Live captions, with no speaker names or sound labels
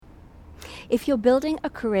If you're building a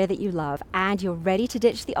career that you love and you're ready to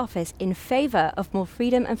ditch the office in favor of more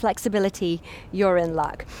freedom and flexibility, you're in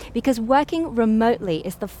luck. Because working remotely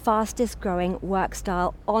is the fastest growing work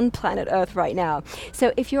style on planet Earth right now.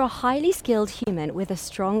 So if you're a highly skilled human with a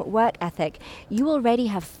strong work ethic, you already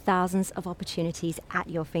have thousands of opportunities at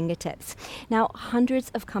your fingertips. Now, hundreds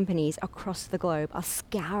of companies across the globe are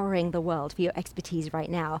scouring the world for your expertise right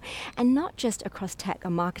now, and not just across tech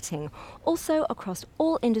and marketing, also across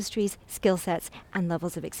all industries, skill sets, and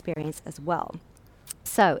levels of experience as well.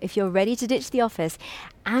 So, if you're ready to ditch the office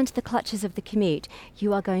and the clutches of the commute,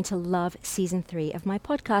 you are going to love Season 3 of my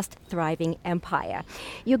podcast, Thriving Empire.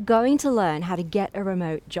 You're going to learn how to get a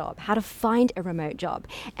remote job, how to find a remote job,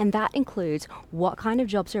 and that includes what kind of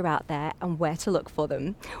jobs are out there and where to look for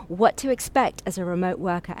them, what to expect as a remote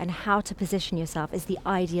worker and how to position yourself as the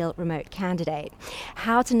ideal remote candidate,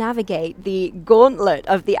 how to navigate the gauntlet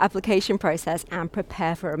of the application process and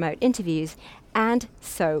prepare for remote interviews, and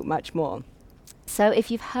so much more. So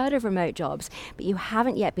if you've heard of remote jobs, but you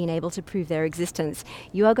haven't yet been able to prove their existence,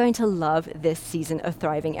 you are going to love this season of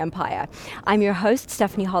Thriving Empire. I'm your host,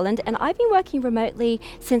 Stephanie Holland, and I've been working remotely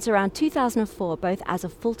since around 2004, both as a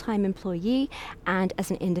full-time employee and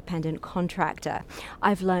as an independent contractor.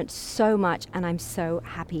 I've learned so much, and I'm so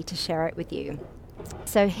happy to share it with you.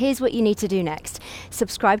 So here's what you need to do next.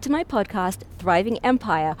 Subscribe to my podcast, Thriving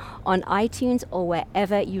Empire, on iTunes or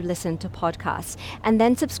wherever you listen to podcasts. And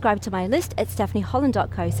then subscribe to my list at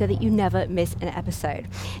stephanieholland.co so that you never miss an episode.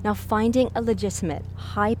 Now, finding a legitimate,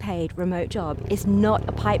 high-paid remote job is not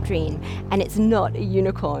a pipe dream, and it's not a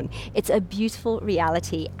unicorn. It's a beautiful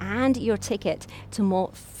reality and your ticket to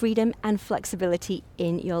more freedom and flexibility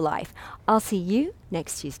in your life. I'll see you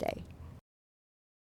next Tuesday.